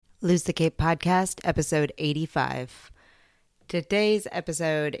Lose the Cape podcast, episode 85. Today's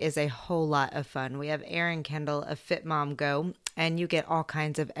episode is a whole lot of fun. We have Erin Kendall of FitMomGo, and you get all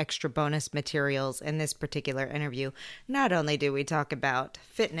kinds of extra bonus materials in this particular interview. Not only do we talk about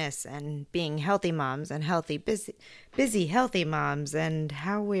fitness and being healthy moms and busy, healthy moms and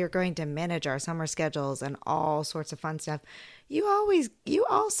how we are going to manage our summer schedules and all sorts of fun stuff. You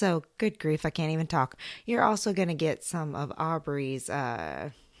also, good grief, I can't even talk. You're also going to get some of Aubrey's,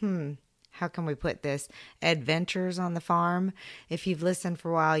 how can we put this? Adventures on the farm. If you've listened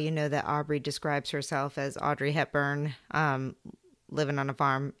for a while, you know that Aubrey describes herself as Audrey Hepburn, living on a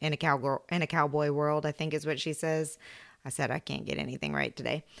farm in a cowboy world, I think is what she says. I said I can't get anything right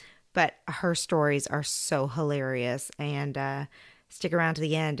today. But her stories are so hilarious, and stick around to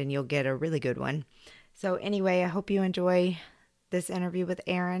the end and you'll get a really good one. So anyway, I hope you enjoy this interview with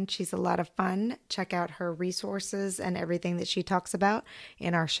Erin. She's a lot of fun. Check out her resources and everything that she talks about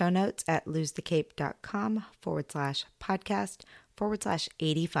in our show notes at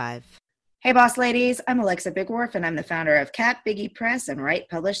losethecape.com/podcast/85. Hey, boss ladies. I'm Alexa Bigworth, and I'm the founder of Cat Biggie Press and Write,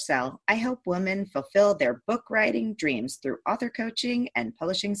 Publish, Sell. I help women fulfill their book writing dreams through author coaching and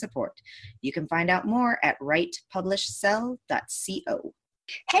publishing support. You can find out more at writepublishsell.co.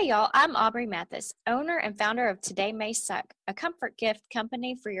 Hey y'all, I'm Aubrey Mathis, owner and founder of Today May Suck, a comfort gift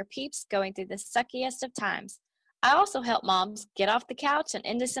company for your peeps going through the suckiest of times. I also help moms get off the couch and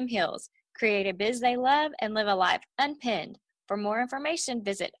into some hills, create a biz they love, and live a life unpinned. For more information,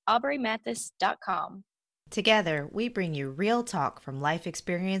 visit aubreymathis.com. Together, we bring you real talk from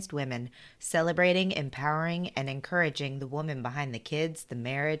life-experienced women, celebrating, empowering, and encouraging the woman behind the kids, the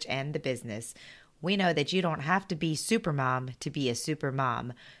marriage, and the business. We know that you don't have to be supermom to be a super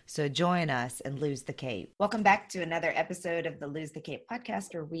mom. So join us and Lose the Cape. Welcome back to another episode of the Lose the Cape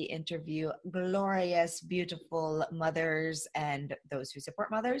podcast, where we interview glorious, beautiful mothers and those who support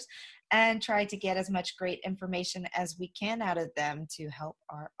mothers and try to get as much great information as we can out of them to help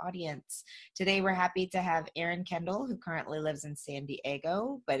our audience. Today, we're happy to have Erin Kendall, who currently lives in San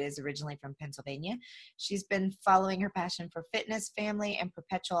Diego, but is originally from Pennsylvania. She's been following her passion for fitness, family, and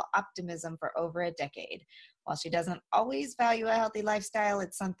perpetual optimism for over a decade. While she doesn't always value a healthy lifestyle,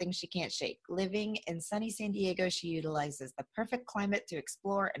 it's something she can't shake. Living in sunny San Diego, she utilizes the perfect climate to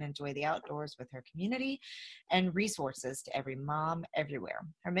explore and enjoy the outdoors with her community and resources to every mom everywhere.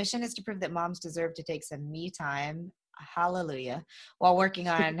 Her mission is to prove that moms deserve to take some me time, hallelujah, while working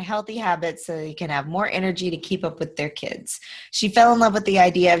on healthy habits so they can have more energy to keep up with their kids. She fell in love with the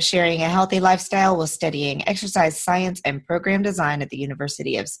idea of sharing a healthy lifestyle while studying exercise science and program design at the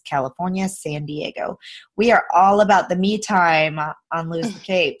University of California, San Diego. We are all about the me time on Lose the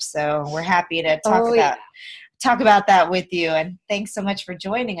Cape, so we're happy to talk about that with you. And thanks so much for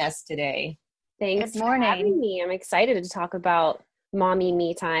joining us today. Thanks for having me. I'm excited to talk about mommy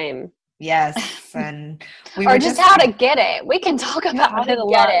me time. Yes, and or just how to get it. We can talk about it a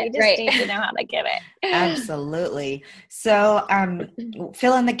lot. We just need to know how to get it. Absolutely. So,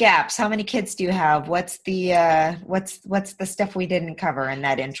 fill in the gaps. How many kids do you have? What's the stuff we didn't cover in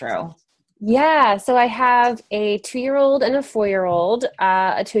that intro? Yeah, so I have a 2-year-old and a 4-year-old,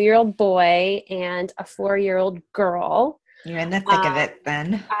 a 2-year-old boy, and a 4-year-old girl. You're in the thick of it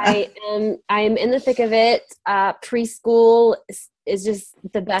then. I am in the thick of it. Preschool is just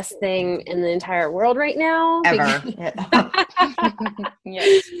the best thing in the entire world right now. Ever.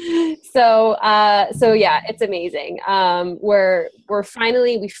 Yes. So yeah, it's amazing.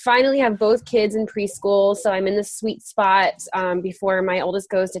 We finally have both kids in preschool. So I'm in the sweet spot, before my oldest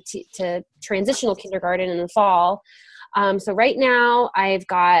goes to transitional kindergarten in the fall. So right now I've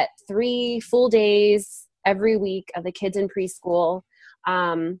got 3 full days every week of the kids in preschool.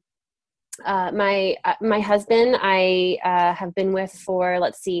 My husband, I have been with for,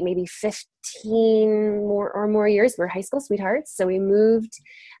 maybe 15 more years. We're high school sweethearts. So we moved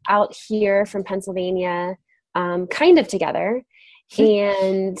out here from Pennsylvania, kind of together.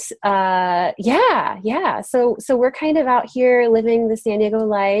 And, yeah. So we're kind of out here living the San Diego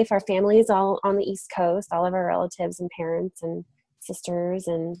life. Our family is all on the East Coast, all of our relatives and parents and sisters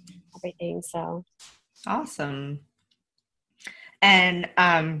and everything. So. Awesome. And,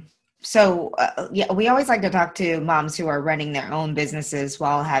 we always like to talk to moms who are running their own businesses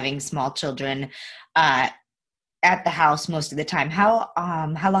while having small children at the house most of the time. How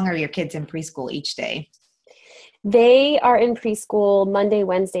long are your kids in preschool each day? They are in preschool Monday,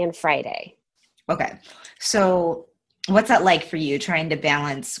 Wednesday, and Friday. Okay. So what's that like for you, trying to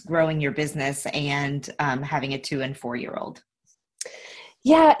balance growing your business and having a 2 and 4-year-old?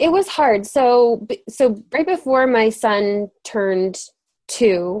 Yeah, it was hard. So right before my son turned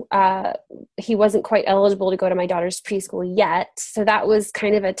 2. He wasn't quite eligible to go to my daughter's preschool yet. So that was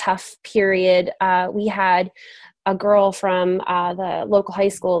kind of a tough period. We had a girl from the local high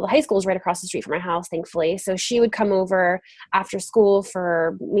school. The high school is right across the street from my house, thankfully. So she would come over after school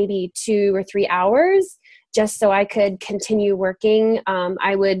for maybe 2 or 3 hours just so I could continue working.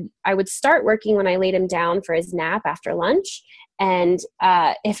 I would start working when I laid him down for his nap after lunch. And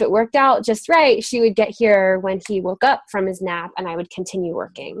if it worked out just right, she would get here when he woke up from his nap and I would continue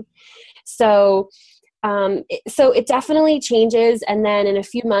working. So it definitely changes. And then in a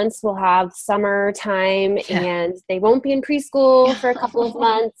few months, we'll have summertime and they won't be in preschool for a couple of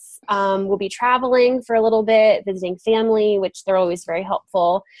months. We'll be traveling for a little bit, visiting family, which they're always very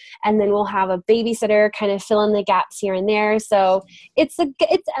helpful. And then we'll have a babysitter kind of fill in the gaps here and there. So it's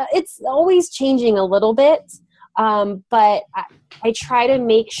always changing a little bit. But I try to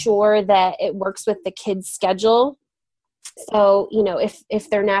make sure that it works with the kids' schedule. So, if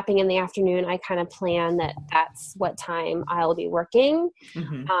they're napping in the afternoon, I kind of plan that that's what time I'll be working.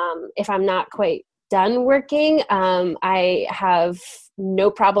 Mm-hmm. If I'm not quite done working, I have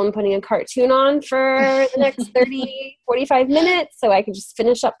no problem putting a cartoon on for the next 30, 45 minutes so I can just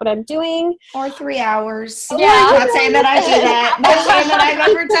finish up what I'm doing. Or 3 hours. Yeah. I'm not saying that I do that. Not saying that I've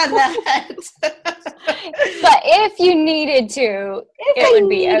ever done that. But if you needed to, it would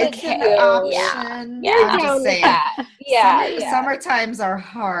be okay. Option. Yeah. I'm just saying. Summer times are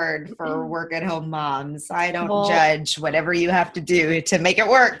hard for work-at-home moms. I don't judge whatever you have to do to make it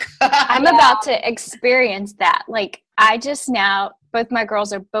work. I'm about to experience that. Like, both my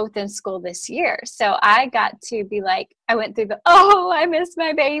girls are both in school this year. So I got to be like, I went through I miss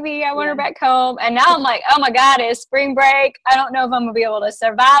my baby. I want her back home. And now I'm like, oh my God, it's spring break. I don't know if I'm gonna be able to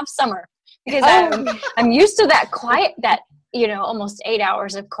survive summer because I'm used to that quiet, almost 8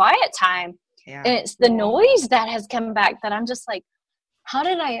 hours of quiet time. Yeah. And it's the noise that has come back that I'm just like, how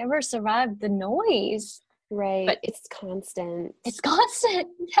did I ever survive the noise? Right. But it's constant. It's constant.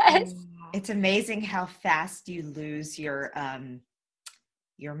 Yes. It's amazing how fast you lose your mommy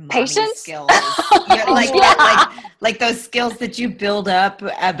patience skills. Like those skills that you build up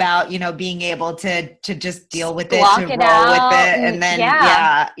about, being able to just deal with it, Block to it roll out, with it. And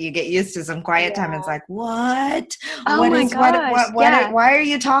then, you get used to some quiet time. It's like, what? Oh my gosh. Why are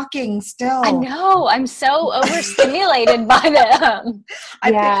you talking still? I know. I'm so overstimulated by them.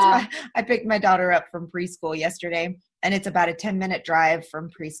 I picked my daughter up from preschool yesterday. And it's about a 10-minute drive from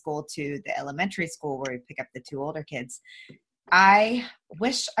preschool to the elementary school where we pick up the 2 older kids. I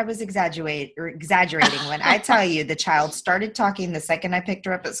wish I was exaggerating when I tell you the child started talking the second I picked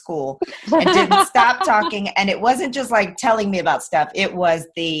her up at school and didn't stop talking. And it wasn't just like telling me about stuff. It was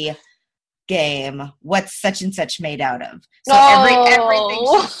the game, what's such and such made out of. So everything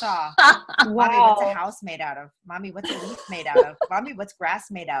she saw. Mommy, what's a house made out of? Mommy, what's a leaf made out of? Mommy, what's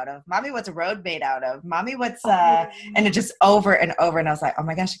grass made out of? Mommy, what's a road made out of? Mommy, what's and it just over and over. And I was like, oh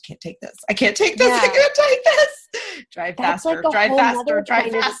my gosh, I can't take this. I can't take this. I can't take this. Drive faster. That's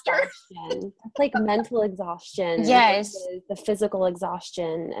like mental exhaustion. Yes. The physical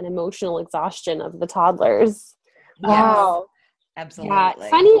exhaustion and emotional exhaustion of the toddlers. Wow. Absolutely. Yeah.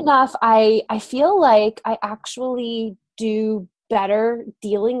 Funny enough, I feel like I actually do better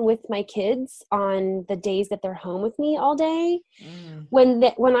dealing with my kids on the days that they're home with me all day. When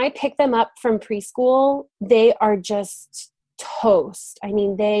I pick them up from preschool, they are just toast. I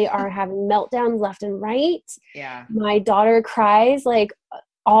mean, they are having meltdowns left and right. Yeah. My daughter cries like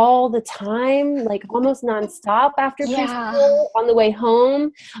all the time, like almost nonstop after preschool. On the way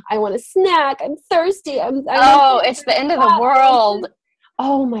home, I want a snack. I'm thirsty. It's the end of the world.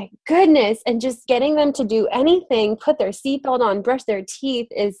 Oh my goodness. And just getting them to do anything, put their seatbelt on, brush their teeth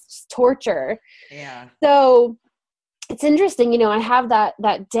is just torture. Yeah. So it's interesting, I have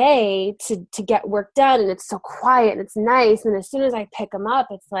that day to get work done and it's so quiet and it's nice. And as soon as I pick them up,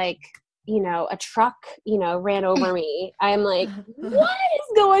 it's like, a truck, ran over me. I'm like, what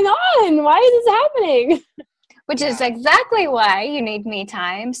is going on? Why is this happening? Which is exactly why you need me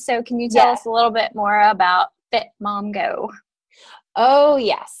time. So can you tell us a little bit more about FitMomGo? Oh,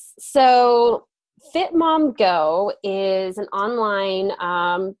 yes. So FitMomGo is an online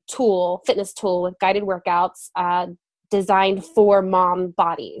fitness tool with guided workouts designed for mom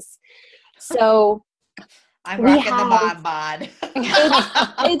bodies. So I'm rocking the mom bod.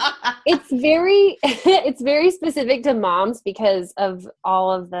 It's very specific to moms because of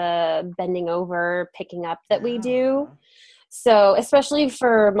all of the bending over, picking up that we do. So especially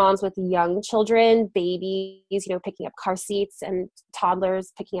for moms with young children, babies, picking up car seats, and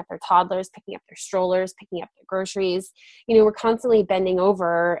toddlers, picking up their toddlers, picking up their strollers, picking up their groceries. We're constantly bending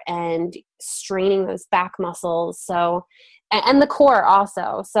over and straining those back muscles. So and the core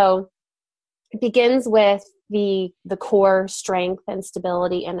also. So it begins with the core strength and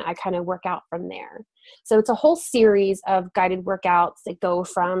stability, and I kind of work out from there. So it's a whole series of guided workouts that go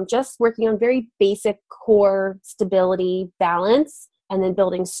from just working on very basic core stability, balance, and then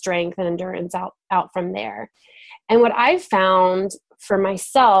building strength and endurance out from there. And what I found for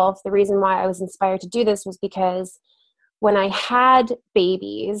myself, the reason why I was inspired to do this was because when I had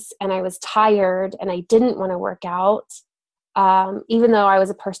babies and I was tired and I didn't want to work out, even though I was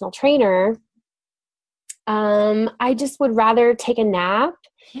a personal trainer, I just would rather take a nap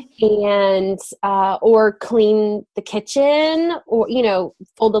and or clean the kitchen, or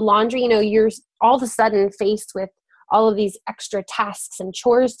fold the laundry. You're all of a sudden faced with all of these extra tasks and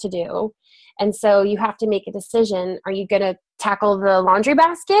chores to do, and so you have to make a decision. Are you going to tackle the laundry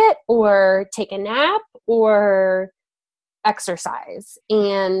basket, or take a nap, or exercise?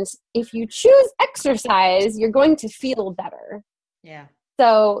 And if you choose exercise, you're going to feel better. Yeah.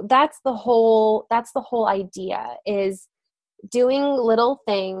 So that's the whole idea, is doing little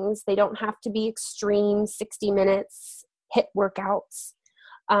things. They don't have to be extreme 60 minutes HIIT workouts.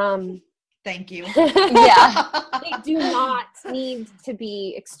 Thank you. Yeah. They do not need to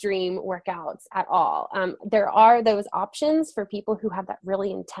be extreme workouts at all. There are those options for people who have that really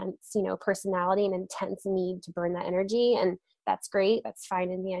intense, personality and intense need to burn that energy. And that's great. That's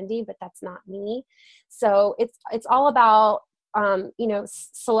fine and dandy, but that's not me. So it's all about,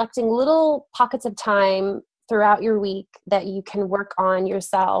 selecting little pockets of time throughout your week that you can work on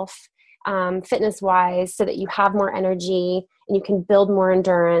yourself, fitness wise, so that you have more energy and you can build more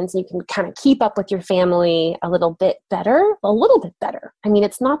endurance, and you can kind of keep up with your family a little bit better. I mean,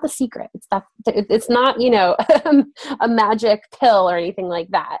 it's not the secret. It's not, a magic pill or anything like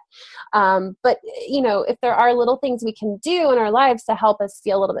that. But if there are little things we can do in our lives to help us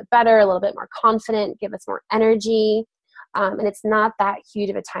feel a little bit better, a little bit more confident, give us more energy, and it's not that huge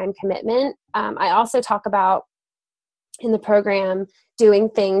of a time commitment. I also talk about in the program doing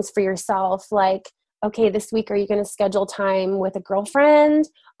things for yourself, like, okay, this week, are you going to schedule time with a girlfriend?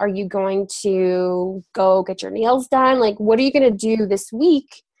 Are you going to go get your nails done? Like, what are you going to do this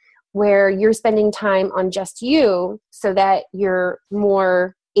week where you're spending time on just you, so that you're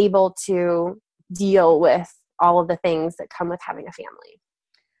more able to deal with all of the things that come with having a family?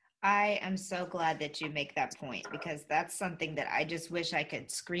 I am so glad that you make that point, because that's something that I just wish I could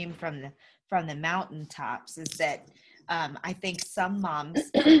scream from the mountaintops, is that I think some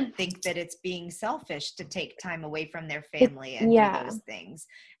moms think that it's being selfish to take time away from their family and do those things.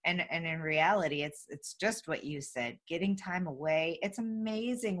 And in reality, it's just what you said, getting time away. It's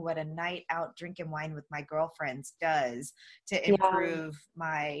amazing what a night out drinking wine with my girlfriends does to improve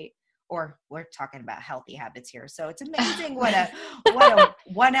or we're talking about healthy habits here. So it's amazing what a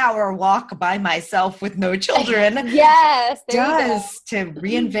 1 hour walk by myself with no children does to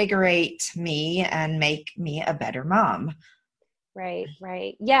reinvigorate me and make me a better mom.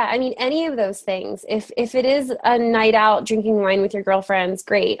 Right. Yeah. I mean, any of those things, if it is a night out drinking wine with your girlfriends,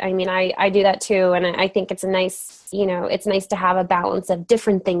 great. I mean, I do that too. And I think it's it's nice to have a balance of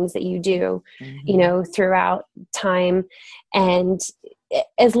different things that you do, throughout time. And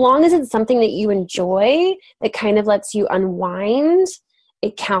as long as it's something that you enjoy, that kind of lets you unwind,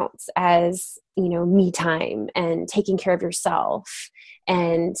 it counts as, me time and taking care of yourself,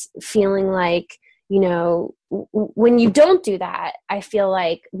 and feeling like, when you don't do that, I feel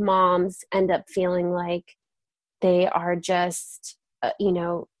like moms end up feeling like they are just,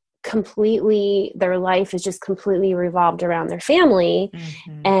 completely, their life is just completely revolved around their family.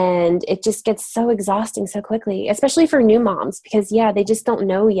 Mm-hmm. And it just gets so exhausting so quickly, especially for new moms, because they just don't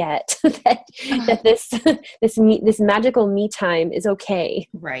know yet that this magical me time is okay.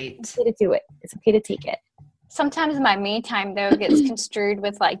 Right. It's okay to do it. It's okay to take it. Sometimes my me time, though, gets construed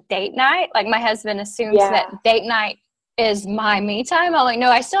with like date night. Like my husband assumes that date night is my me time. I'm like, no,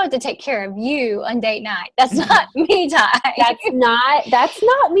 I still have to take care of you on date night. That's not me time. That's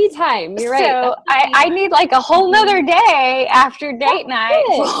not me time. You're right. So I need like a whole nother day after date night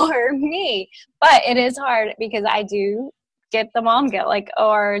for me. But it is hard because I do get the mom guilt,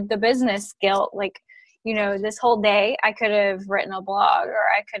 or the business guilt. This whole day I could have written a blog, or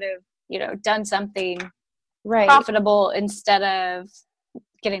I could have, done something profitable instead of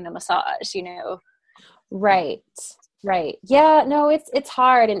getting the massage, Right. Yeah, no, it's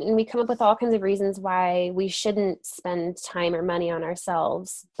hard. And we come up with all kinds of reasons why we shouldn't spend time or money on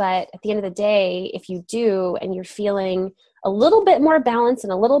ourselves. But at the end of the day, if you do, and you're feeling a little bit more balanced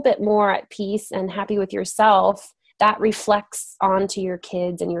and a little bit more at peace and happy with yourself, that reflects onto your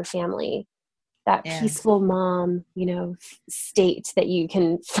kids and your family. that peaceful mom, state that you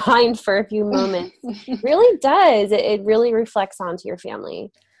can find for a few moments really does. It really reflects onto your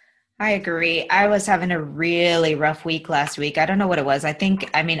family. I agree. I was having a really rough week last week. I don't know what it was. I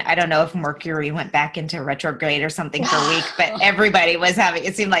don't know if Mercury went back into retrograde or something for a week, but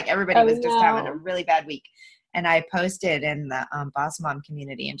it seemed like everybody was just having a really bad week. And I posted in the Boss Mom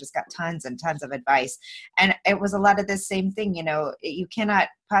community and just got tons and tons of advice. And it was a lot of this same thing. You cannot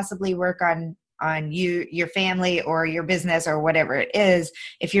possibly work on your family or your business or whatever it is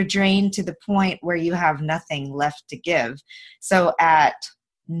if you're drained to the point where you have nothing left to give. So at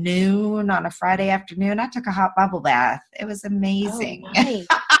noon on a Friday afternoon, I took a hot bubble bath. It was amazing. Oh, nice.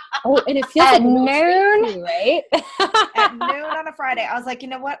 And it feels at like noon, right? At noon on a Friday, I was like, you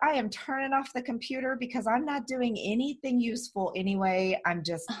know what? I am turning off the computer because I'm not doing anything useful anyway. I'm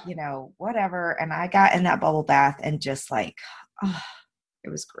just, whatever. And I got in that bubble bath and just like, it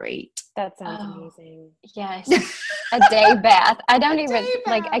was great. That sounds amazing. Yes. A day bath. I don't even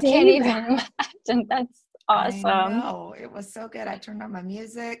I can't even imagine. That's awesome. I know. It was so good. I turned on my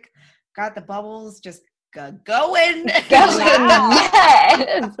music, got the bubbles just going. Yes.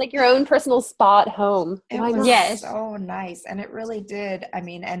 It's like your own personal spa at home. It was so nice. And it really did. I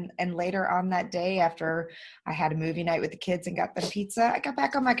mean, and later on that day, after I had a movie night with the kids and got them pizza, I got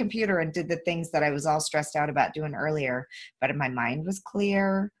back on my computer and did the things that I was all stressed out about doing earlier. But my mind was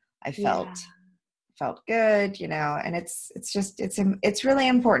clear. I felt good, and it's really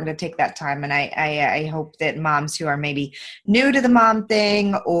important to take that time. And I hope that moms who are maybe new to the mom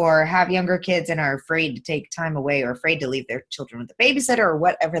thing or have younger kids and are afraid to take time away or afraid to leave their children with a babysitter or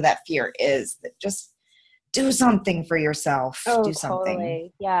whatever that fear is, that just do something for yourself. Do something.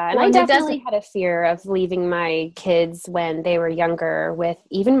 Totally. Yeah. And I definitely had a fear of leaving my kids when they were younger with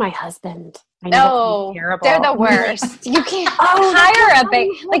even my husband. No, they're the worst. You can't hire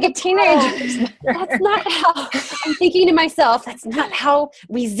a teenager. That's not how I'm thinking to myself. That's not how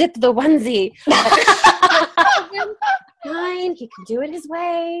we zip the onesie. Fine, he can do it his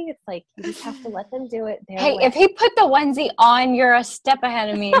way. It's like you just have to let them do it their way. If he put the onesie on, you're a step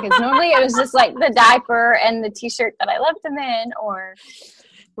ahead of me, because normally it was just like the diaper and the t-shirt that I left him in, or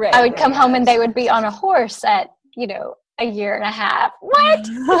I would come home and they would be on a horse at a year and a half. What?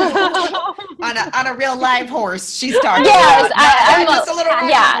 on a real live horse, she's talking. Yes, about. I'm just a little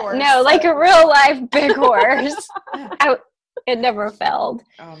horse. No, like a real life big horse. It never failed.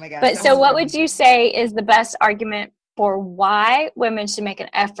 Oh my gosh. But so what would you say is the best argument for why women should make an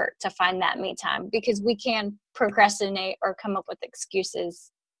effort to find that me time? Because we can procrastinate or come up with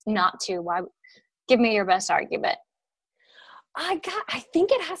excuses not to. Why? Give me your best argument. I think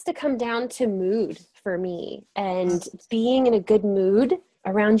it has to come down to mood for me, and being in a good mood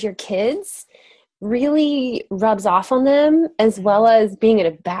around your kids really rubs off on them, as well as being in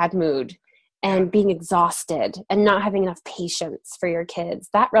a bad mood and being exhausted and not having enough patience for your kids.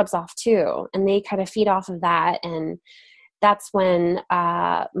 That rubs off too. And they kind of feed off of that. And that's when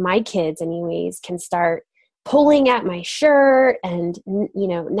my kids anyways can start pulling at my shirt and,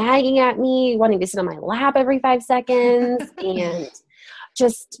 nagging at me, wanting to sit on my lap every 5 seconds and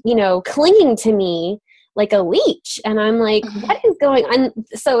just, clinging to me like a leech. And I'm like, what is going on?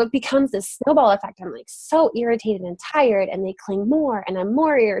 So it becomes this snowball effect. I'm like so irritated and tired, and they cling more, and I'm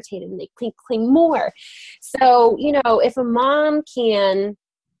more irritated and they cling more. So, if a mom can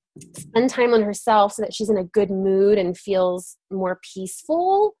spend time on herself so that she's in a good mood and feels more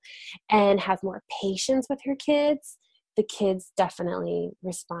peaceful and has more patience with her kids, the kids definitely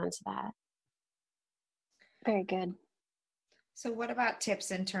respond to that. Very good. So what about tips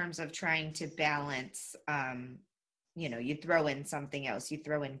in terms of trying to balance, you throw in something else, you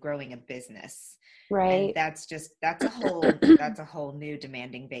throw in growing a business, right? And that's a whole new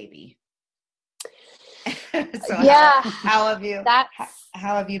demanding baby. So how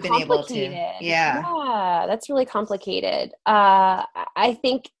have you been able to? Yeah, that's really complicated. I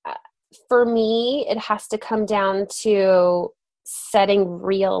think for me, it has to come down to setting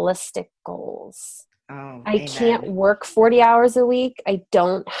realistic goals. I can't work 40 hours a week. I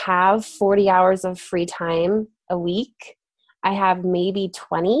don't have 40 hours of free time a week. I have maybe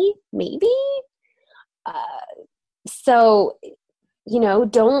 20, so,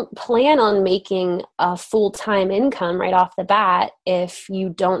 don't plan on making a full-time income right off the bat if you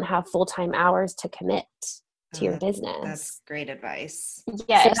don't have full-time hours to commit to your business. That's great advice.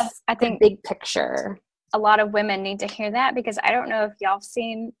 Yes, so I think big picture. A lot of women need to hear that, because I don't know if y'all have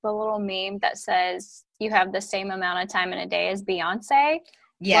seen the little meme that says you have the same amount of time in a day as Beyonce.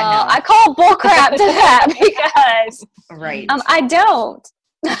 Yeah, well, I call bullcrap to that, because right. I don't.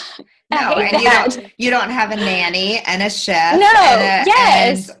 No, hate and that. you don't have a nanny and a chef. No, and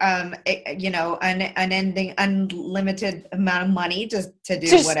yes. Unending, unlimited amount of money just to do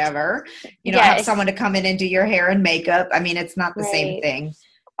Just whatever. You don't have yes. someone to come in and do your hair and makeup. I mean, it's not the same Right. thing.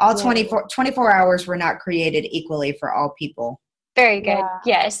 All Right. 24 hours were not created equally for all people. Very good. Yeah.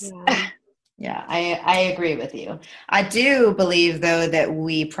 Yes. Yeah. Yeah, I agree with you. I do believe, though, that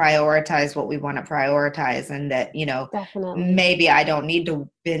we prioritize what we want to prioritize, and that, Definitely. maybe I don't need to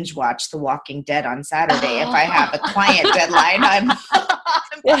binge watch The Walking Dead on Saturday if I have a client deadline. I'm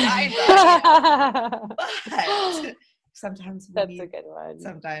behind on it. But sometimes That's a good one.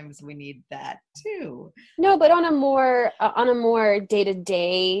 sometimes we need that too. No, but on a more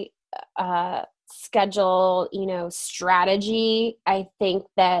day-to-day schedule, strategy, I think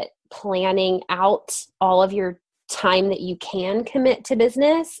that planning out all of your time that you can commit to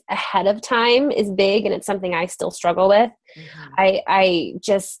business ahead of time is big, and it's something I still struggle with. Mm-hmm. I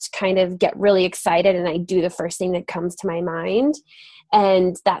just kind of get really excited and I do the first thing that comes to my mind.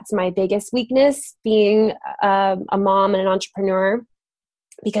 And that's my biggest weakness, being a mom and an entrepreneur,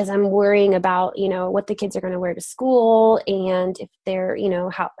 because I'm worrying about, what the kids are going to wear to school, and if they're,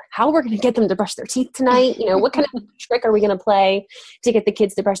 how we're going to get them to brush their teeth tonight. What kind of trick are we going to play to get the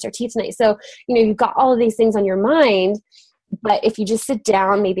kids to brush their teeth tonight? So, you've got all of these things on your mind, but if you just sit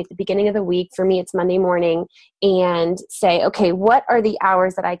down, maybe at the beginning of the week, for me, it's Monday morning, and say, okay, what are the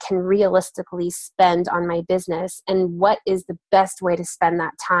hours that I can realistically spend on my business, and what is the best way to spend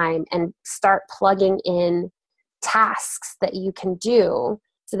that time, and start plugging in tasks that you can do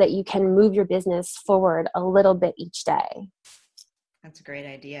so that you can move your business forward a little bit each day. That's a great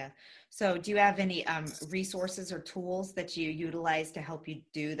idea. So do you have any resources or tools that you utilize to help you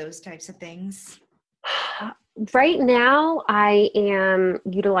do those types of things? Right now, I am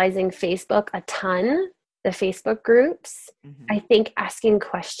utilizing Facebook a ton, the Facebook groups. Mm-hmm. I think asking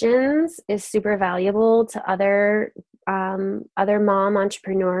questions is super valuable to other mom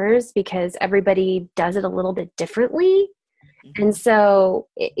entrepreneurs, because everybody does it a little bit differently. Mm-hmm. And so,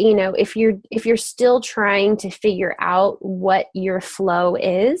 if you're still trying to figure out what your flow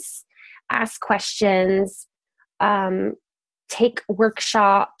is, ask questions, take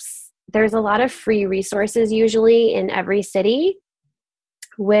workshops. There's a lot of free resources usually in every city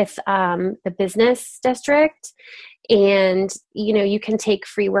with the business district. And, you can take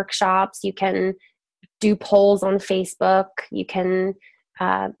free workshops. You can do polls on Facebook. You can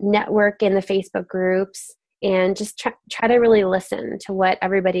network in the Facebook groups, and just try to really listen to what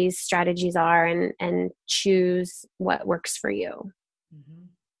everybody's strategies are, and choose what works for you. Mm-hmm.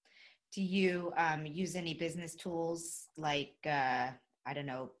 Do you use any business tools like,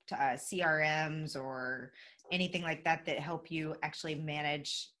 CRMs or anything like that help you actually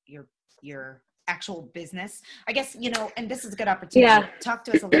manage your actual business? I guess, and this is a good opportunity. Yeah. Talk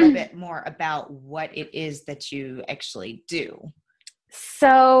to us a little bit more about what it is that you actually do.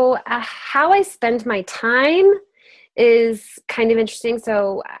 So how I spend my time is kind of interesting.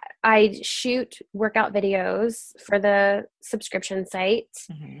 So I shoot workout videos for the subscription site,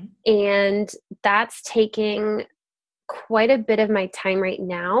 mm-hmm. and that's taking quite a bit of my time right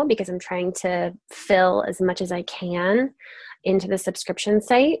now, because I'm trying to fill as much as I can into the subscription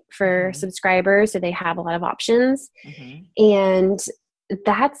site for mm-hmm. subscribers, so they have a lot of options. Mm-hmm. And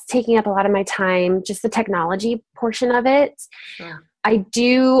that's taking up a lot of my time, just the technology portion of it. Sure. I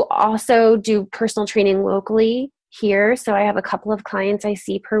do also do personal training locally here. So I have a couple of clients I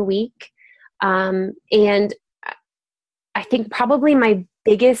see per week. And I think probably my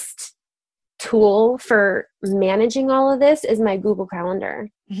biggest tool for managing all of this is my Google Calendar.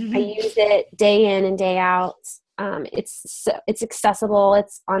 Mm-hmm. I use it day in and day out. It's accessible.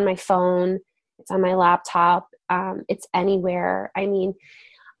 It's on my phone. It's on my laptop. It's anywhere. I mean,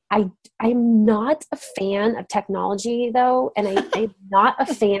 I'm not a fan of technology, though, and I'm not a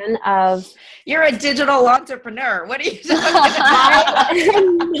fan of... You're a digital entrepreneur. What are you talking about?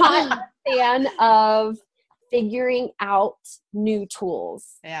 I'm not a fan of figuring out new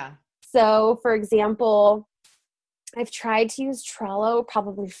tools. Yeah. So, for example, I've tried to use Trello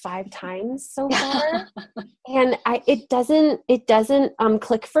probably 5 times so far, and it doesn't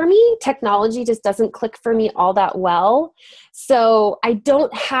click for me. Technology just doesn't click for me all that well. So I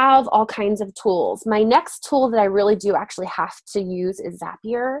don't have all kinds of tools. My next tool that I really do actually have to use is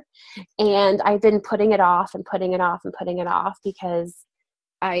Zapier, and I've been putting it off and putting it off and putting it off because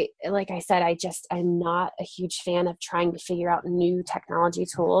I'm not a huge fan of trying to figure out new technology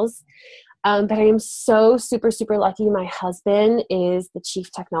tools. But I am so super, super lucky. My husband is the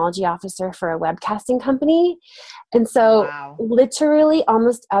chief technology officer for a webcasting company. And so literally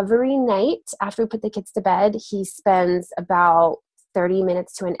almost every night after we put the kids to bed, he spends about 30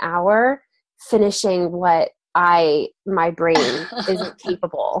 minutes to an hour finishing what my brain isn't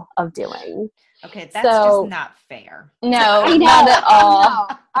capable of doing. Okay, that's just not fair. No, I know, not at all.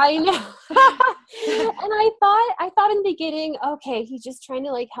 I know. And I thought in the beginning, okay, he's just trying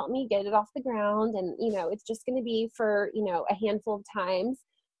to like help me get it off the ground, and it's just going to be for a handful of times.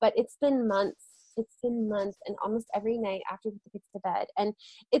 But it's been months. It's been months, and almost every night after he gets to bed. And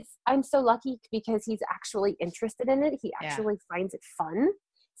I'm so lucky because he's actually interested in it. He actually finds it fun.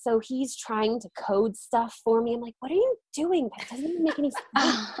 So he's trying to code stuff for me. I'm like, what are you doing? That doesn't even make any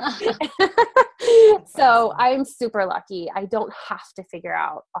sense. So I'm super lucky. I don't have to figure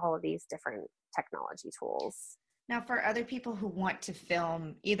out all of these different technology tools. Now, for other people who want to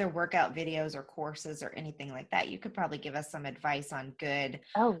film either workout videos or courses or anything like that, you could probably give us some advice on good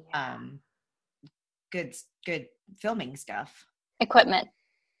filming stuff. Equipment.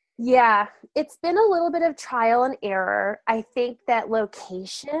 Yeah, it's been a little bit of trial and error. I think that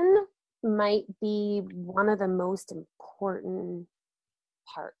location might be one of the most important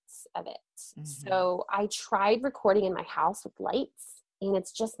parts of it. Mm-hmm. So I tried recording in my house with lights, and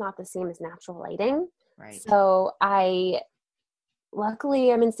it's just not the same as natural lighting. Right. So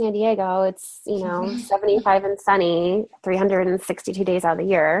luckily I'm in San Diego. It's, 75 and sunny, 362 days out of the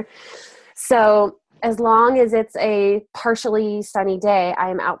year. So as long as it's a partially sunny day,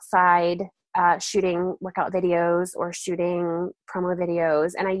 I'm outside shooting workout videos or shooting promo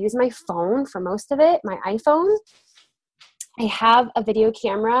videos. And I use my phone for most of it, my iPhone. I have a video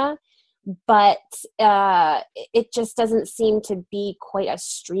camera, but it just doesn't seem to be quite as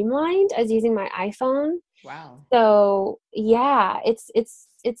streamlined as using my iPhone. Wow. So yeah,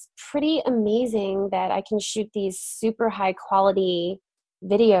 it's pretty amazing that I can shoot these super high quality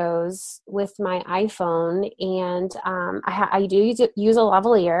videos with my iPhone, and I do use a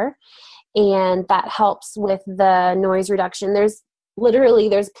lavalier, and that helps with the noise reduction. There's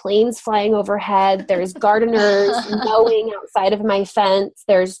planes flying overhead, there's gardeners mowing outside of my fence,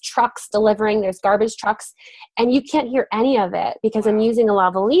 there's trucks delivering, there's garbage trucks, and you can't hear any of it because I'm using a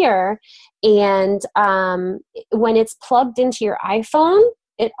lavalier. And when it's plugged into your iPhone,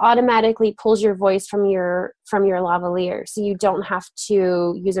 it automatically pulls your voice from your lavalier, so you don't have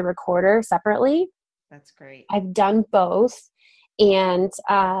to use a recorder separately. That's great. I've done both, and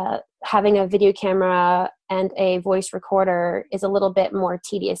having a video camera and a voice recorder is a little bit more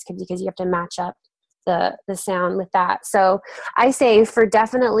tedious because you have to match up the sound with that. So I say for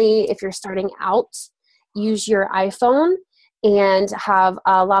definitely if you're starting out, use your iPhone and have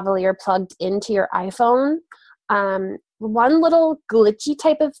a lavalier plugged into your iPhone. One little glitchy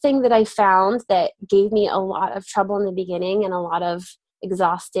type of thing that I found that gave me a lot of trouble in the beginning and a lot of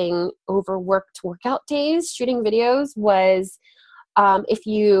exhausting, overworked workout days shooting videos was if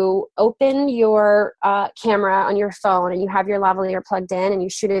you open your camera on your phone and you have your lavalier plugged in and you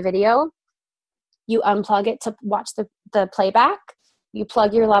shoot a video, you unplug it to watch the playback, you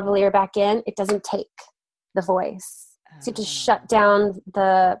plug your lavalier back in, it doesn't take the voice. So you just shut down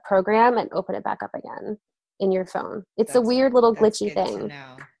the program and open it back up again in your phone. It's a weird little glitchy thing.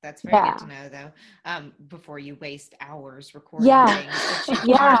 That's very good to know, though. Before you waste hours recording things that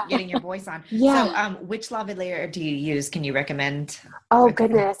you aren't getting your voice on. So, which lavalier do you use? Can you recommend? Oh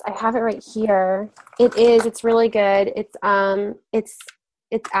goodness, I have it right here. It's really good. It's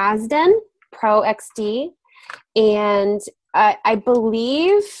Asden Pro XD, and I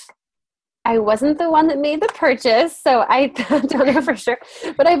believe I wasn't the one that made the purchase, so I don't know for sure,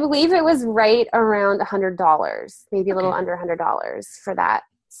 but I believe it was right around $100, maybe a little under $100 for that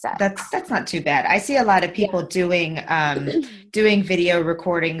set. That's not too bad. I see a lot of people doing video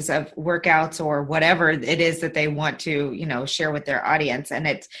recordings of workouts or whatever it is that they want to, share with their audience, and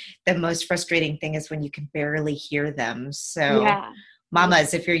it's the most frustrating thing is when you can barely hear them. So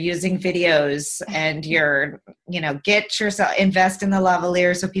mamas, if you're using videos and you're, invest in the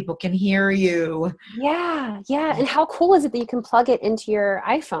lavalier so people can hear you. Yeah. And how cool is it that you can plug it into your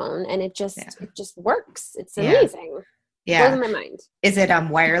iPhone and it just works? It's amazing. Yeah. Blows my mind. Is it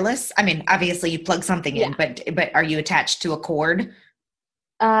wireless? I mean, obviously you plug something in, but are you attached to a cord?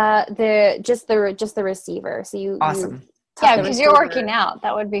 Just the receiver. So you awesome. Because you're working out.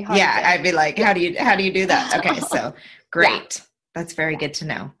 That would be hard. Yeah, I'd be like, how do you do that? Okay, so great. Yeah. That's very good to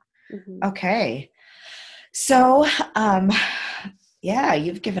know. Mm-hmm. Okay. So,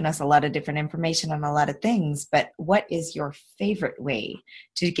 you've given us a lot of different information on a lot of things, but what is your favorite way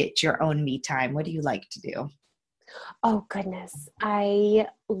to get your own me time? What do you like to do? Oh, goodness. My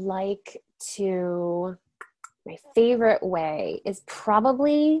favorite way is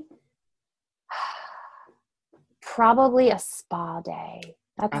probably a spa day.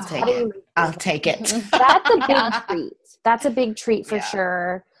 I'll take it. I'll take it. That's a big treat. That's a big treat for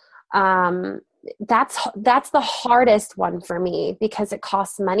sure. That's the hardest one for me because it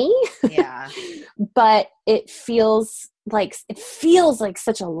costs money. Yeah. But it feels like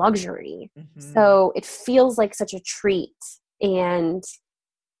such a luxury. Mm-hmm. So it feels like such a treat. And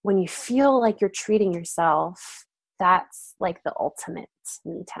when you feel like you're treating yourself, that's like the ultimate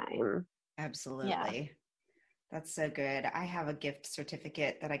me time. Absolutely. Yeah. That's so good. I have a gift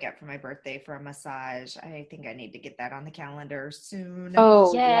certificate that I got for my birthday for a massage. I think I need to get that on the calendar soon.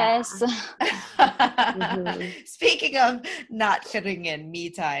 Oh, yes. Speaking of not fitting in me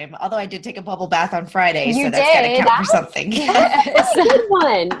time, although I did take a bubble bath on Friday, You so that's got to did. count for something. That's a good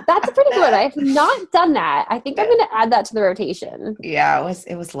one. That's a pretty good one. I have not done that. I think I'm going to add that to the rotation. Yeah,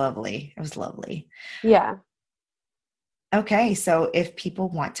 it was lovely. It was lovely. Yeah. Okay, so if people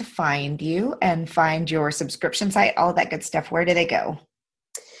want to find you and find your subscription site, all that good stuff, where do they go?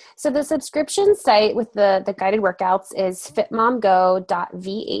 So the subscription site with the guided workouts is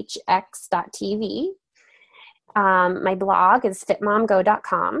fitmomgo.vhx.tv. My blog is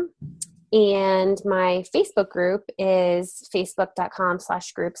fitmomgo.com. And my Facebook group is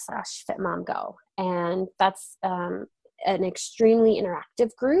facebook.com/group/fitmomgo. And that's an extremely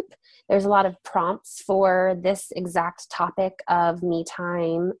interactive group. There's a lot of prompts for this exact topic of me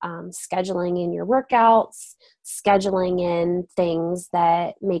time, scheduling in your workouts, scheduling in things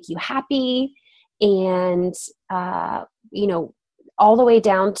that make you happy, and all the way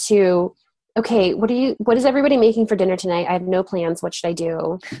down to, okay, what is everybody making for dinner tonight? I have no plans. What should I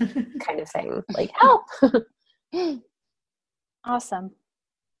do? Kind of thing. Like, help. Awesome.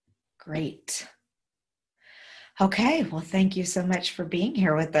 Great. Okay, well, thank you so much for being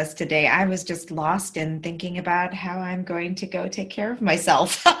here with us today. I was just lost in thinking about how I'm going to go take care of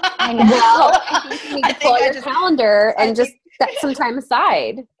myself. I know. Well, I think you need to pull out your calendar and just set some time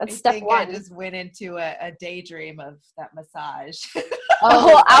aside. That's step one. I just went into a daydream of that massage.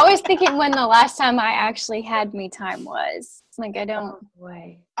 Oh, I was thinking when the last time I actually had me time was. Like, I don't. Oh,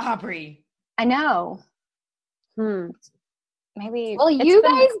 boy. Aubrey. I know. Maybe. Well, it's you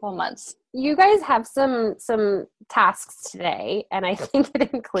been guys. a couple months. You guys have some tasks today, and I think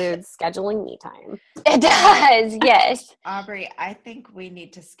it includes scheduling me time. It does, yes. Aubrey, I think we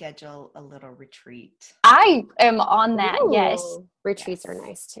need to schedule a little retreat. I am on that, yes. Retreats are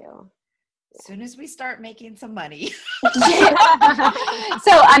nice too. As soon as we start making some money.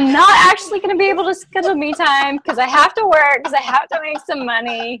 So I'm not actually going to be able to schedule me time because I have to work, because I have to make some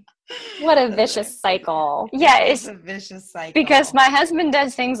money. What a vicious cycle. Yeah, it's a vicious cycle. Because my husband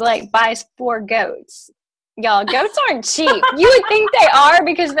does things like buys 4 goats. Y'all, goats aren't cheap. You would think they are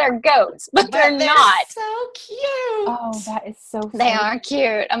because they're goats, but they're not. So cute. Oh, that is so funny. They are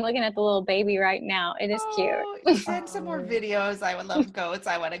cute. I'm looking at the little baby right now. It is cute. Send some more videos. I would love goats.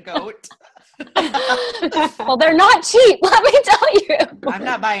 I want a goat. Well, they're not cheap, let me tell you. I'm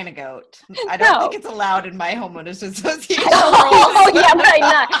not buying a goat. I don't think it's allowed in my homeowners association. Oh, yeah, right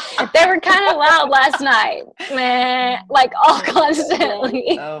now. They were kind of loud last night. Like all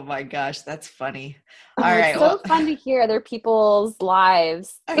constantly. Oh my gosh, that's funny. All right. It's so fun to hear other people's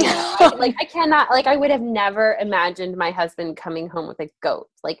lives. I cannot, I would have never imagined my husband coming home with a goat.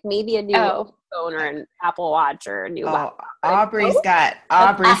 Like maybe a new phone or an Apple Watch or a new laptop. Aubrey's got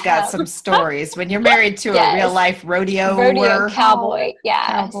some stories. When you're married to a real life rodeo cowboy.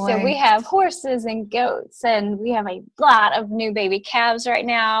 Yeah. So we have horses and goats, and we have a lot of new baby calves right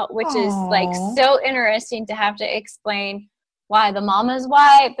now, which is like so interesting to have to explain why the mama's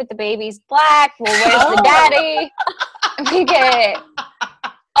white, but the baby's black. Well, where's the daddy? We get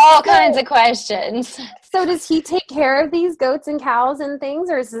all kinds of questions. So does he take care of these goats and cows and things,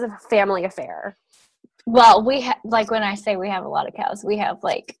 or is this a family affair? Well, we when I say we have a lot of cows, we have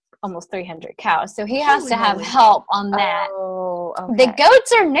like almost 300 cows. So he has to have help on that. Oh, okay. The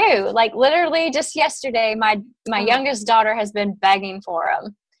goats are new. Like literally just yesterday, my youngest daughter has been begging for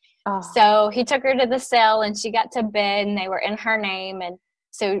them. Oh. So he took her to the sale and she got to bid and they were in her name. And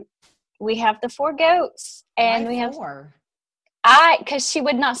so we have the 4 goats and we have 4. Because she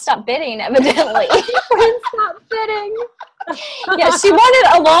would not stop bidding, evidently. Wouldn't stop bidding. Yeah, she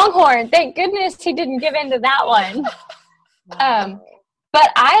wanted a longhorn. Thank goodness he didn't give in to that one. Wow.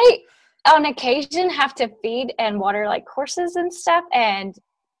 But I, on occasion, have to feed and water like horses and stuff. And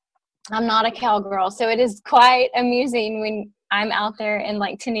I'm not a cowgirl. So it is quite amusing when I'm out there in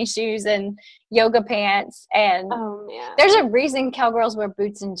like tennis shoes and yoga pants. And there's a reason cowgirls wear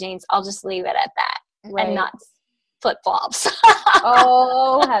boots and jeans. I'll just leave it at that and not flip-flops.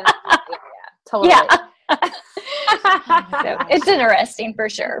 Oh, heaven. Yeah, totally. Yeah. So it's interesting for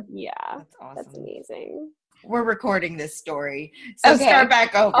sure. Yeah. That's awesome. That's amazing. we're recording this story. So Okay. start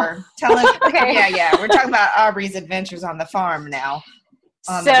back over. Tell us. Okay. Yeah. We're talking about Aubrey's adventures on the farm now.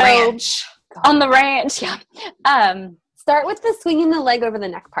 On the So- ranch. On the ranch, yeah. Start with the swinging the leg over the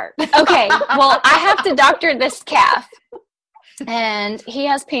neck part. Okay, well, I have to doctor this calf. And he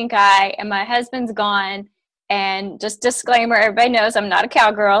has pink eye, and my husband's gone. And just disclaimer, everybody knows I'm not a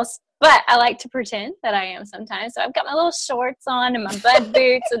cowgirl, but I like to pretend that I am sometimes. So I've got my little shorts on and my bud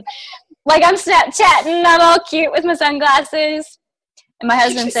boots, and like I'm Snapchatting, I'm all cute with my sunglasses. And my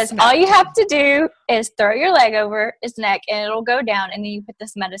husband says, all you have to do is throw your leg over its neck, and it'll go down, and then you put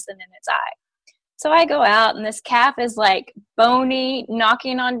this medicine in its eye. So I go out, and this calf is like bony,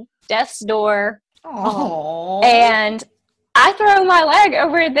 knocking on death's door. Oh. And I throw my leg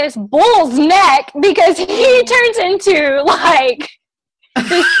over this bull's neck because he turns into like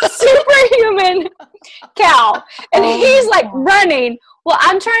this superhuman cow. And he's like running. Well,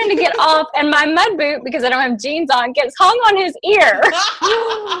 I'm trying to get off, and my mud boot, because I don't have jeans on, gets hung on his ear.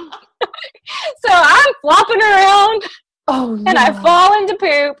 So I'm flopping around, and I fall into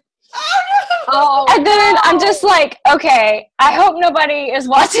poop. And then I'm just like, okay, I hope nobody is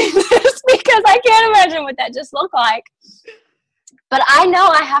watching this because I can't imagine what that just looked like. But I know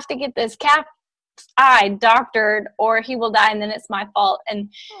I have to get this calf's eye doctored or he will die, and then it's my fault.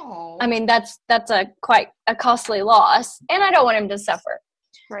 And I mean, that's a quite a costly loss, and I don't want him to suffer.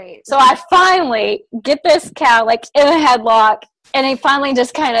 Right. So I finally get this cow like in a headlock, and he finally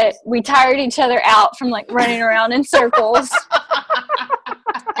just we tired each other out from like running around in circles.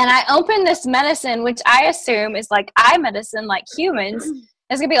 And I open this medicine, which I assume is like eye medicine, like humans.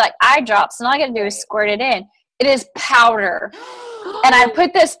 It's going to be like eye drops, and all I got to do is squirt it in. It is powder. And I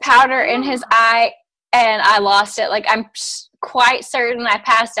put this powder in his eye, and I lost it. Like, I'm quite certain I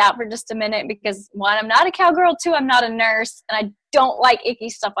passed out for just a minute because, one, I'm not a cowgirl. Two, I'm not a nurse, and I don't like icky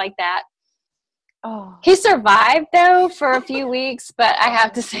stuff like that. Oh. He survived, though, for a few weeks, but I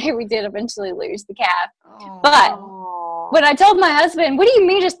have to say we did eventually lose the calf. But when I told my husband, what do you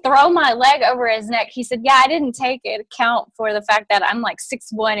mean just throw my leg over his neck? He said, yeah, I didn't take into account for the fact that I'm like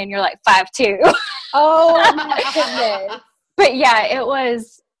 6'1" and you're like 5'2". Oh, my goodness. But yeah, it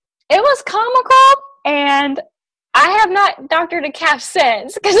was comical, and I have not doctored a calf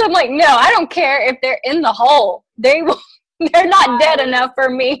since because I'm like, no, I don't care if they're in the hole. They're not dead enough for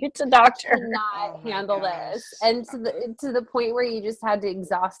me to doctor. Not handle this, and to the point where you just had to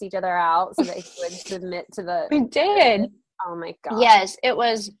exhaust each other out so that he would submit to the. We did. Oh my god. Yes, it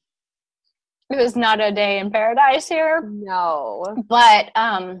was not a day in paradise here. No. But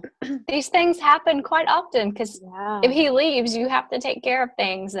these things happen quite often because Yeah. if he leaves, you have to take care of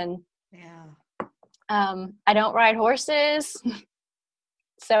things, and I don't ride horses,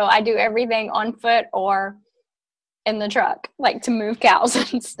 so I do everything on foot or in the truck, like to move cows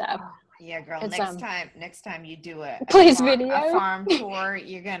and stuff. Yeah, girl. It's, Next time you do a farm tour,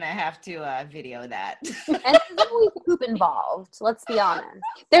 you're gonna have to video that. And there's always poop involved. Let's be honest.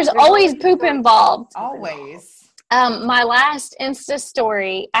 There's always poop involved. Always. My last Insta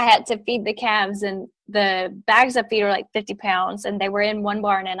story, I had to feed the calves, and the bags of feed were like 50 pounds, and they were in one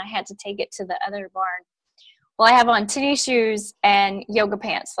barn, and I had to take it to the other barn. Well, I have on tennis shoes and yoga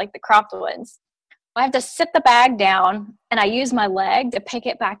pants, like the cropped ones. I have to sit the bag down, and I use my leg to pick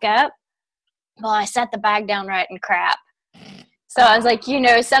it back up. Well, I set the bag down right and crap. So I was like,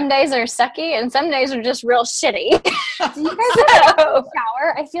 some days are sucky, and some days are just real shitty. Do you guys have a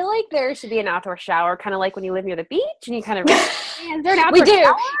shower? I feel like there should be an outdoor shower, kind of like when you live near the beach, and you kind of. Is there an outdoor We do.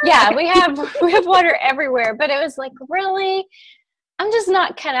 shower? Yeah, we have water everywhere, but it was like, really? I'm just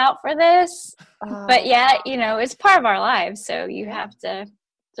not cut out for this. But yeah, it's part of our lives, so you have to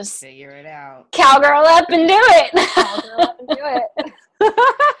just figure it out. Cowgirl up and do it. Cowgirl up and do it.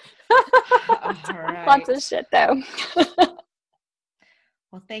 All right. Lots of shit, though.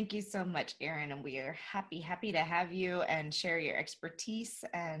 Well, thank you so much, Erin, and we are happy to have you and share your expertise,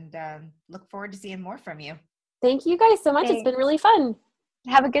 and look forward to seeing more from you. Thank you guys so much. Thanks. It's been really fun.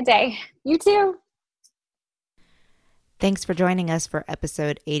 Have a good day. You too. Thanks for joining us for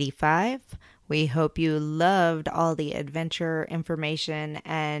episode 85. We hope you loved all the adventure information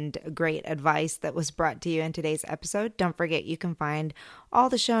and great advice that was brought to you in today's episode. Don't forget you can find all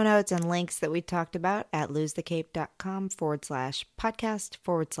the show notes and links that we talked about at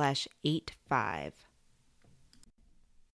losethecape.com/podcast/85.